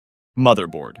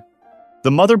Motherboard. The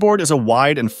motherboard is a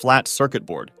wide and flat circuit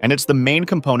board, and it's the main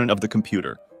component of the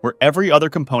computer, where every other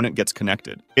component gets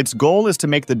connected. Its goal is to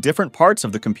make the different parts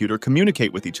of the computer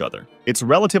communicate with each other. It's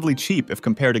relatively cheap if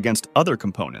compared against other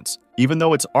components, even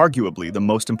though it's arguably the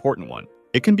most important one.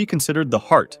 It can be considered the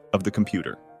heart of the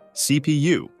computer.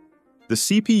 CPU. The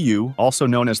CPU, also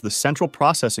known as the central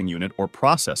processing unit or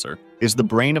processor, is the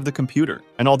brain of the computer,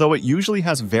 and although it usually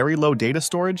has very low data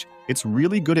storage, it's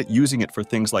really good at using it for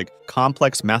things like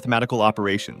complex mathematical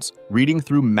operations, reading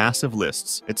through massive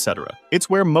lists, etc. It's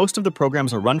where most of the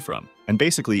programs are run from, and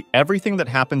basically everything that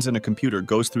happens in a computer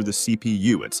goes through the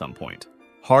CPU at some point.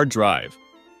 Hard drive.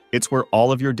 It's where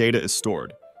all of your data is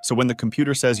stored, so when the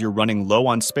computer says you're running low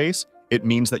on space, it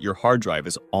means that your hard drive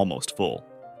is almost full.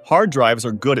 Hard drives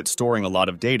are good at storing a lot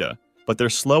of data, but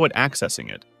they're slow at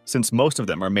accessing it, since most of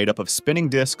them are made up of spinning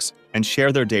disks and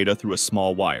share their data through a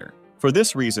small wire. For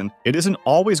this reason, it isn't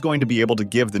always going to be able to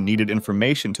give the needed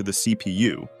information to the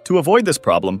CPU. To avoid this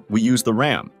problem, we use the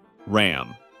RAM.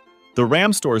 The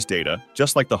RAM stores data,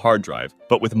 just like the hard drive,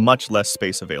 but with much less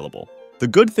space available. The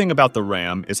good thing about the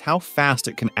RAM is how fast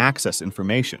it can access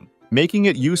information, making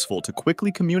it useful to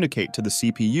quickly communicate to the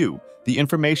CPU the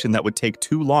information that would take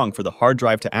too long for the hard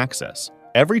drive to access.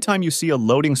 Every time you see a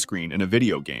loading screen in a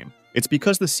video game, it's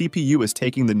because the CPU is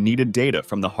taking the needed data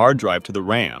from the hard drive to the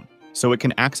RAM, so it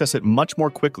can access it much more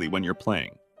quickly when you're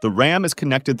playing. The RAM is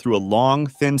connected through a long,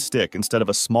 thin stick instead of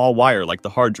a small wire like the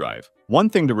hard drive. One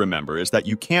thing to remember is that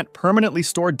you can't permanently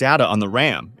store data on the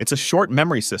RAM. It's a short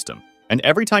memory system, and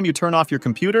every time you turn off your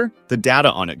computer, the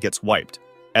data on it gets wiped.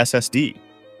 SSD.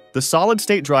 The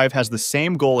solid-state drive has the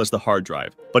same goal as the hard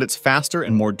drive, but it's faster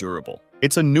and more durable.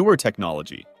 It's a newer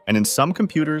technology, and in some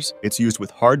computers, it's used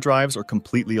with hard drives or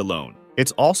completely alone.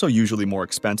 It's also usually more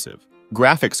expensive.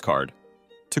 Graphics card.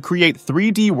 To create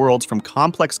 3D worlds from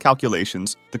complex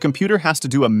calculations, the computer has to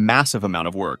do a massive amount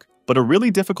of work. But a really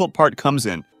difficult part comes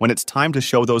in when it's time to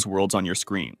show those worlds on your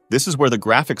screen. This is where the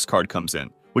graphics card comes in,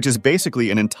 which is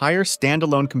basically an entire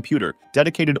standalone computer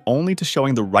dedicated only to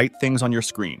showing the right things on your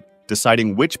screen,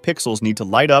 deciding which pixels need to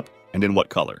light up and in what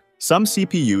color. Some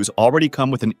CPUs already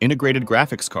come with an integrated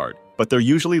graphics card, but they're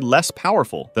usually less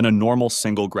powerful than a normal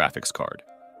single graphics card.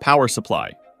 Power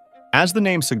supply. As the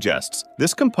name suggests,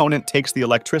 this component takes the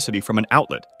electricity from an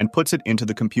outlet and puts it into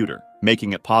the computer,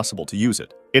 making it possible to use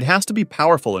it. It has to be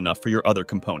powerful enough for your other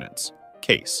components.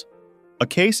 Case. A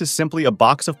case is simply a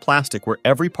box of plastic where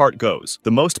every part goes.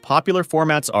 The most popular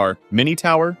formats are mini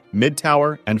tower, mid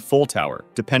tower, and full tower,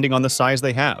 depending on the size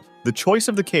they have. The choice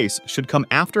of the case should come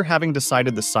after having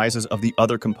decided the sizes of the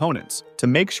other components to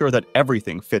make sure that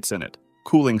everything fits in it.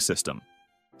 Cooling system.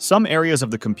 Some areas of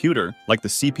the computer, like the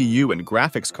CPU and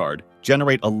graphics card,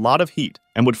 generate a lot of heat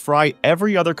and would fry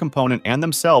every other component and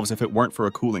themselves if it weren't for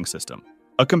a cooling system.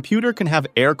 A computer can have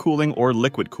air cooling or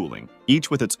liquid cooling,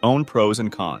 each with its own pros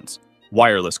and cons.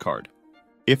 Wireless card.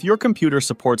 If your computer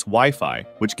supports Wi-Fi,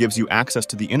 which gives you access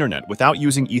to the internet without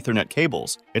using Ethernet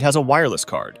cables, it has a wireless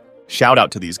card. Shout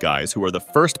out to these guys who are the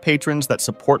first patrons that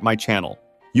support my channel.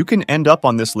 You can end up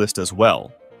on this list as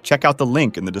well. Check out the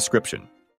link in the description.